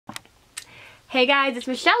Hey guys, it's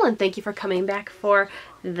Michelle and thank you for coming back for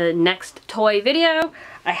the next toy video.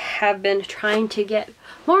 I have been trying to get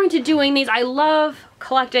more into doing these. I love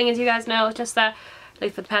collecting, as you guys know. It's just that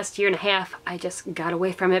like for the past year and a half I just got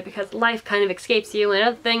away from it because life kind of escapes you and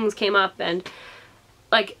other things came up and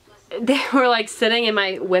like they were like sitting in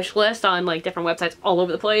my wish list on like different websites all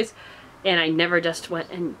over the place and I never just went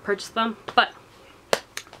and purchased them, but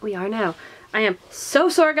we are now. I am so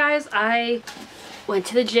sore, guys. I went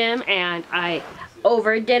to the gym and I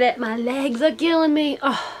overdid it. My legs are killing me.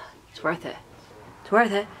 Oh, it's worth it. It's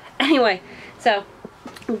worth it. Anyway, so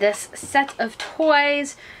this set of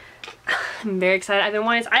toys, I'm very excited. I've been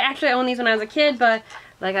wanting this. I actually owned these when I was a kid, but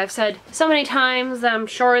like I've said so many times, I'm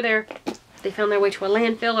sure they found their way to a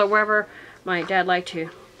landfill or wherever my dad liked to.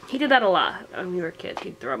 He did that a lot when we were kids.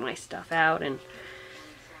 He'd throw my stuff out and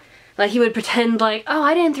like he would pretend like, oh,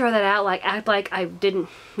 I didn't throw that out, like act like I didn't,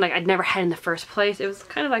 like I'd never had in the first place. It was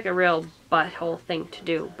kind of like a real butthole thing to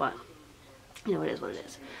do, but you know, it is what it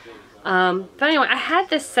is. But anyway, I had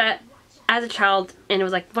this set as a child and it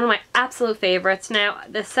was like one of my absolute favorites. Now,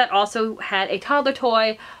 this set also had a toddler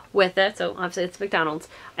toy with it, so obviously it's McDonald's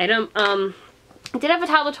item. It did have a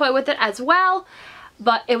toddler toy with it as well,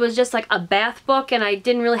 but it was just like a bath book and I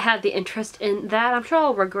didn't really have the interest in that. I'm sure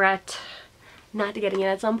I'll regret not getting it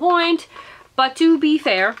at some point, but to be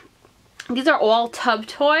fair, these are all tub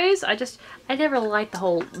toys. I never liked the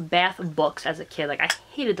whole bath books as a kid. Like I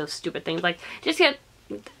hated those stupid things. Like it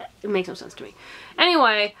makes no sense to me.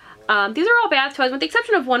 Anyway, these are all bath toys with the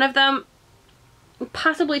exception of one of them,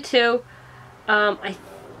 possibly two.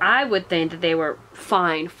 I would think that they were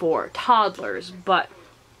fine for toddlers, but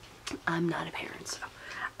I'm not a parent, so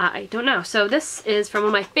I don't know. So this is from one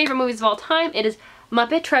of my favorite movies of all time. It is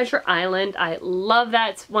Muppet Treasure Island. I love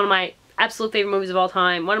that. It's one of my absolute favorite movies of all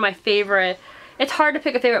time. One of my favorite. It's hard to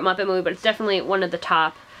pick a favorite Muppet movie, but it's definitely one of the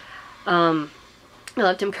top. I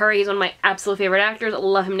love Tim Curry. He's one of my absolute favorite actors. I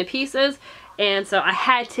love him to pieces. And so I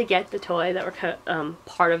had to get the toy that were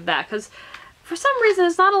part of that because for some reason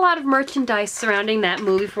there's not a lot of merchandise surrounding that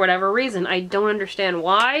movie for whatever reason. I don't understand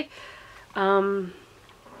why. Yeah,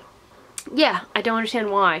 I don't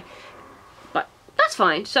understand why. That's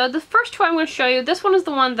fine. So the first toy I'm going to show you, this one is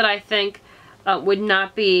the one that I think would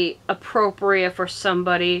not be appropriate for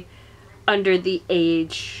somebody under the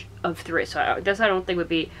age of 3. So this I don't think would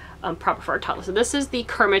be proper for a toddler. So this is the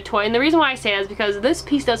Kermit toy. And the reason why I say that is because this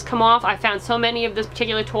piece does come off. I found so many of this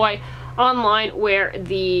particular toy online where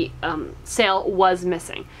the sale was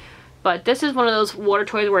missing. But this is one of those water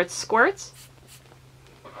toys where it squirts.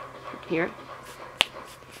 Here.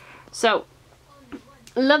 So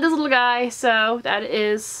love this little guy. So that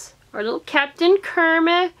is our little Captain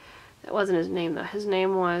Kermit. That wasn't his name though. His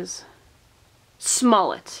name was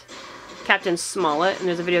Smollett. Captain Smollett. And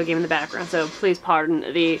there's a video game in the background, so please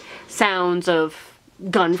pardon the sounds of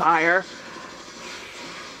gunfire.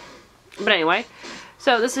 But anyway,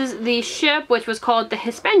 so this is the ship, which was called the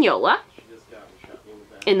Hispaniola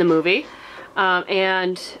in the movie.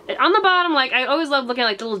 And on the bottom, like I always love looking at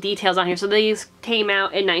like the little details on here. So these came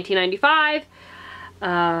out in 1995.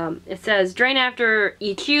 It says drain after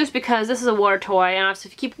each use because this is a water toy and obviously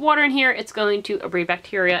if you keep water in here it's going to breed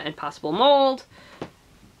bacteria and possible mold.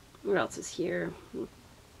 What else is here?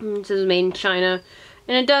 It says made in China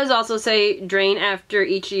and it does also say drain after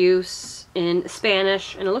each use in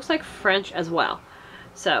Spanish and it looks like French as well.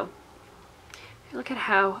 So look at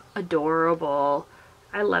how adorable.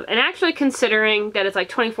 I love it. And actually considering that it's like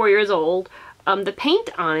 24 years old, the paint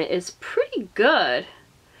on it is pretty good.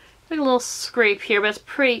 Like a little scrape here, but it's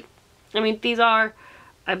pretty. I mean, these are,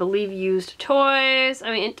 I believe, used toys.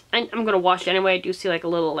 I mean, I'm gonna wash it anyway. I do see like a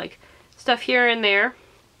little like stuff here and there,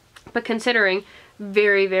 but considering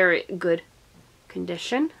very, very good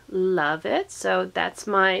condition, love it. So that's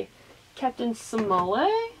my Captain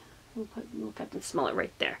Smollett. We'll put little Captain Smollett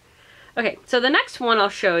right there. Okay, so the next one I'll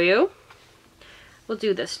show you. We'll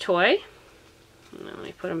do this toy. Let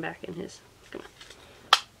me put him back in his.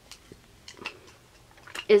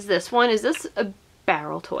 Is this one. Is this a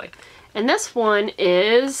barrel toy? And this one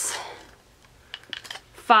is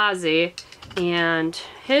Fozzie. And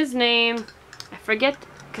his name, I forget,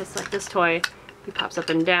 because like this toy, he pops up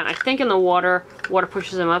and down. I think in the water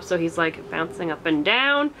pushes him up, so he's like bouncing up and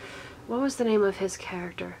down. What was the name of his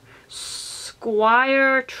character?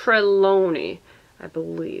 Squire Trelawney, I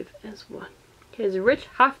believe, is one. His rich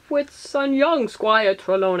half-wit son, young Squire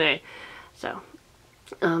Trelawney. So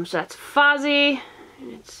that's Fozzie.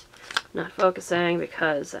 It's not focusing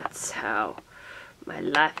because that's how my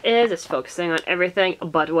life is. It's focusing on everything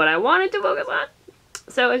but what I wanted to focus on.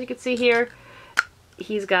 So as you can see here,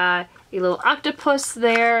 he's got a little octopus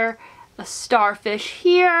there, a starfish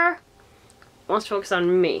here, wants to focus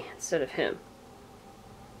on me instead of him.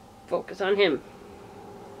 Focus on him.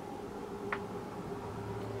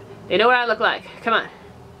 You know what I look like. Come on.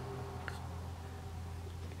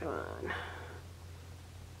 Come on.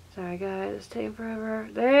 Sorry guys, it's taking forever.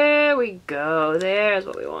 There we go. There's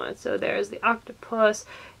what we want. So there's the octopus.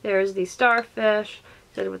 There's the starfish.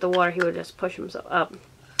 Instead with the water, he would just push himself up.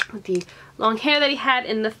 With the long hair that he had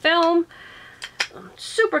in the film.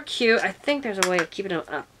 Super cute. I think there's a way of keeping him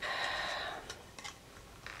up.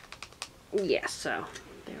 Yeah, so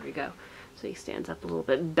there we go. So he stands up a little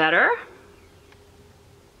bit better.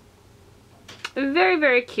 Very,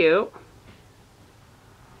 very cute.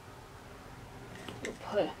 We'll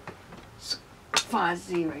put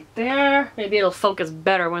Fozzie right there. Maybe it'll focus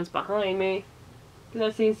better when it's behind me.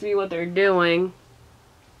 That seems to be what they're doing.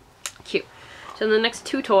 Cute. So the next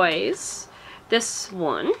two toys. This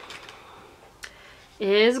one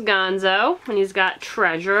is Gonzo, and he's got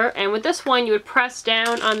treasure. And with this one, you would press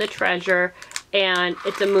down on the treasure, and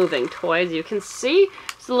it's a moving toy. As you can see,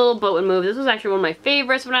 it's a little boat would move. This was actually one of my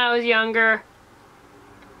favorites when I was younger.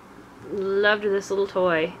 Loved this little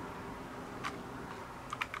toy.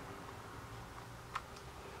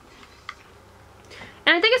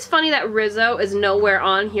 And I think it's funny that Rizzo is nowhere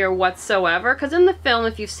on here whatsoever, because in the film,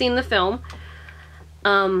 if you've seen the film,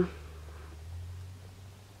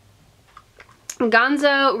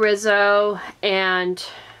 Gonzo, Rizzo, and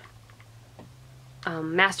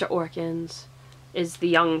Master Orkins is the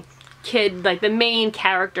young kid, like the main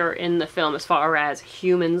character in the film as far as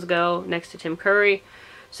humans go, next to Tim Curry.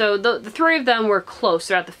 So the three of them were close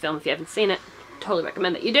throughout the film. If you haven't seen it, totally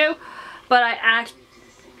recommend that you do. But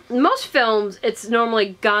most films, it's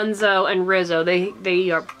normally Gonzo and Rizzo. They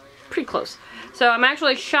are pretty close. So I'm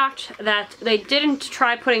actually shocked that they didn't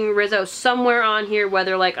try putting Rizzo somewhere on here,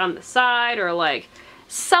 whether like on the side or like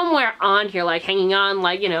somewhere on here, like hanging on,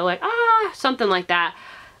 like, you know, like, something like that.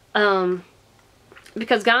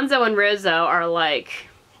 Because Gonzo and Rizzo are like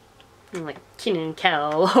Kenan and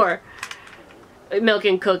Kel or Milk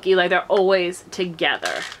and Cookie, like they're always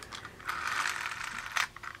together.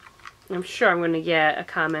 I'm sure I'm going to get a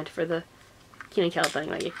comment for the Kenan and Kel thing,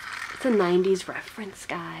 like, it's a 90s reference,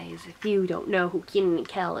 guys. If you don't know who Kenan and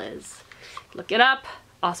Kel is, look it up.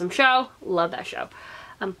 Awesome show. Love that show.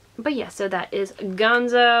 But yeah, so that is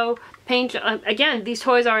Gonzo. Paint, again, these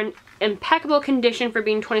toys are in impeccable condition for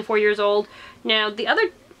being 24 years old. Now, the other,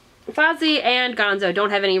 Fozzie and Gonzo don't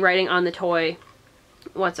have any writing on the toy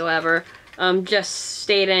whatsoever. Just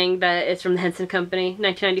stating that it's from the Henson Company,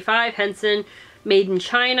 1995, Henson, made in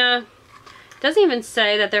China. Doesn't even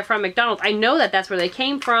say that they're from McDonald's. I know that that's where they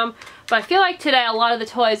came from, but I feel like today a lot of the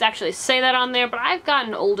toys actually say that on there, but I've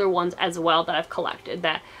gotten older ones as well that I've collected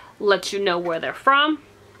that let you know where they're from.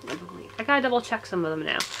 I gotta double check some of them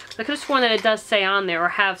now. I could have sworn that it does say on there or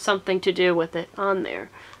have something to do with it on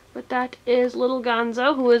there. But that is little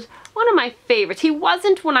Gonzo, who is one of my favorites. He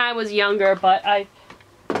wasn't when I was younger, but I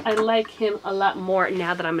like him a lot more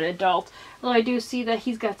now that I'm an adult. Although I do see that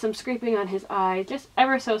he's got some scraping on his eye, just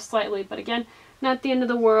ever so slightly. But again, not the end of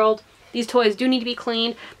the world. These toys do need to be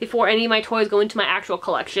cleaned before any of my toys go into my actual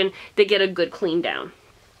collection. They get a good clean down.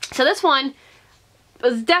 So this one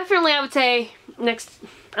was definitely, I would say, next.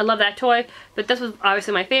 I love that toy, but this was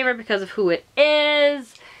obviously my favorite because of who it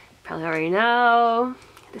is. You probably already know.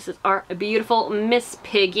 This is our beautiful Miss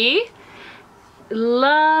Piggy.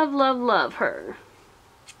 Love, love, love her.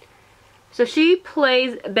 So she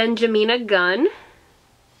plays Benjamina Gunn.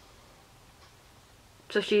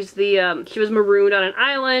 So she's the, she was marooned on an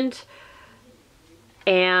island,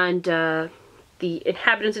 and the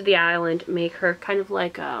inhabitants of the island make her kind of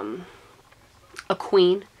like a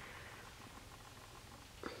queen.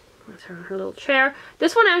 That's her little chair.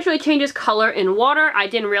 This one actually changes color in water. I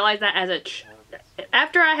didn't realize that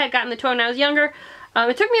after I had gotten the toy when I was younger.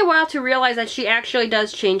 It took me a while to realize that she actually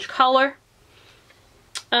does change color.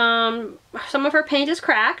 Some of her paint is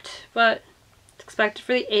cracked, but it's expected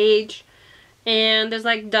for the age. And there's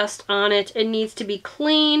like dust on it. It needs to be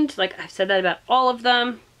cleaned. Like I've said that about all of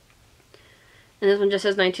them. And this one just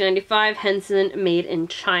says 1995, Henson, made in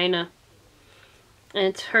China.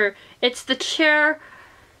 And it's the chair.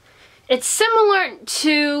 It's similar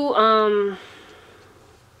to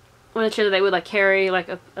one of the chairs that they would like carry like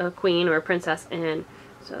a queen or a princess in.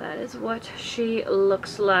 So that is what she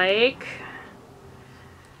looks like.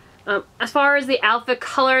 As far as the outfit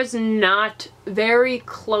colors, not very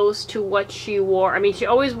close to what she wore. I mean, she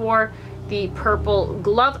always wore the purple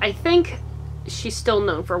gloves. I think she's still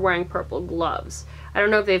known for wearing purple gloves. I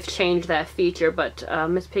don't know if they've changed that feature, but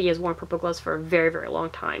Miss Piggy has worn purple gloves for a very, very long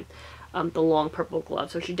time. the long purple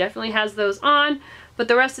gloves. So she definitely has those on. But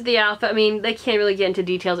the rest of the outfit, I mean, they can't really get into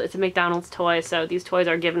details. It's a McDonald's toy, so these toys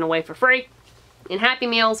are given away for free in Happy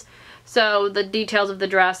Meals. So the details of the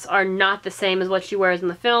dress are not the same as what she wears in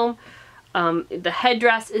the film. The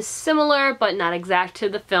headdress is similar, but not exact to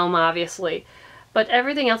the film, obviously. But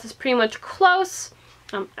everything else is pretty much close.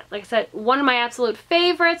 Like I said, one of my absolute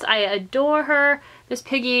favorites. I adore her. Miss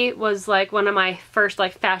Piggy was like one of my first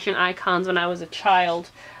like fashion icons when I was a child.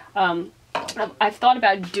 I've thought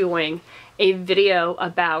about doing a video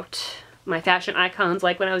about my fashion icons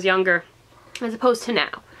like when I was younger as opposed to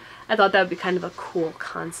now. I thought that would be kind of a cool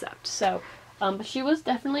concept. So, but she was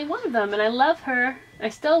definitely one of them, and I love her. I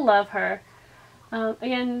still love her.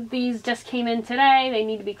 Again, these just came in today. They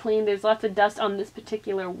need to be cleaned. There's lots of dust on this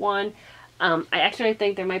particular one. I actually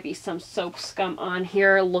think there might be some soap scum on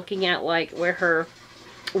here, looking at like where her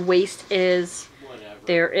waist is.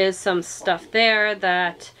 There is some stuff there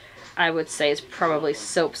that I would say is probably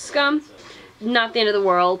soap scum. Not the end of the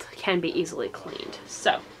world, can be easily cleaned.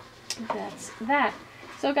 So that's that.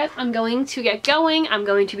 So guys, I'm going to get going. I'm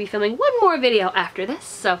going to be filming one more video after this.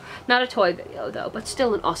 So not a toy video though, but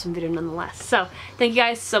still an awesome video nonetheless. So thank you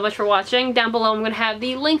guys so much for watching. Down below I'm going to have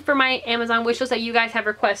the link for my Amazon wishlist that you guys have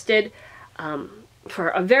requested for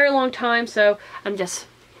a very long time. So I'm just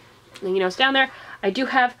letting you know it's down there. I do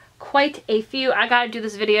have quite a few. I gotta do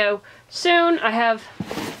this video soon. I've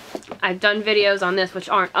done videos on this which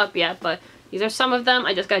aren't up yet, but these are some of them.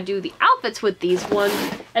 I just gotta do the outfits with these ones.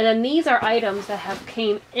 And then these are items that have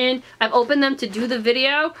came in. I've opened them to do the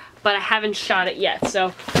video, but I haven't shot it yet.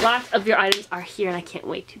 So lots of your items are here and I can't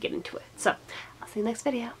wait to get into it. So I'll see you next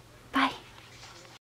video. Bye.